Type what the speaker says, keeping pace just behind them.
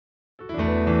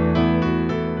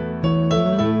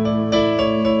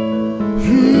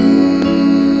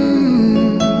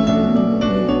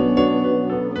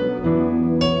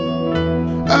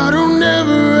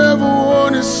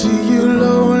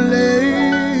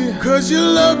'Cause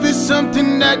your love is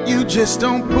something that you just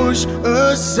don't push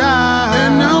aside.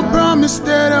 And I'll promise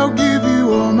that I'll give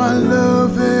you all my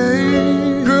love,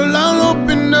 eh? Girl, I'll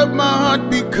open up my heart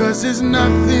because there's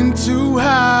nothing to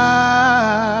hide.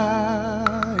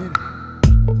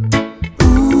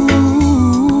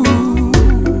 Ooh,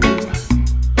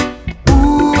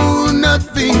 ooh,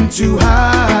 nothing to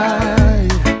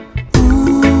hide.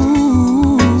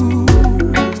 Ooh,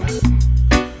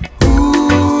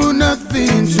 ooh,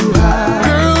 nothing to hide.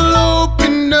 Girl,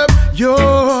 open up your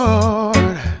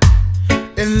heart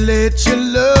and let your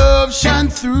love shine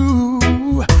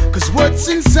through. 'Cause what's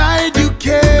inside you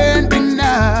can't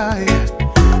deny.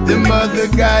 Them other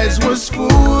guys was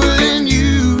fooling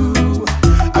you.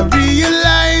 I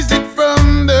realized it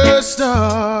from the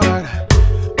start.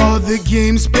 All the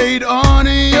games played on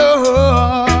your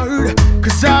heart.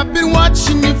 'Cause I've been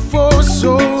watching you for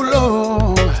so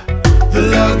long. The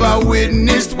love I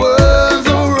witnessed was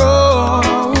all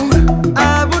wrong.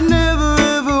 I would never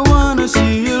ever wanna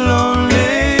see you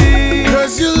lonely.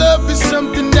 'Cause your love is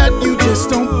something that you just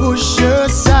don't push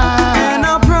aside.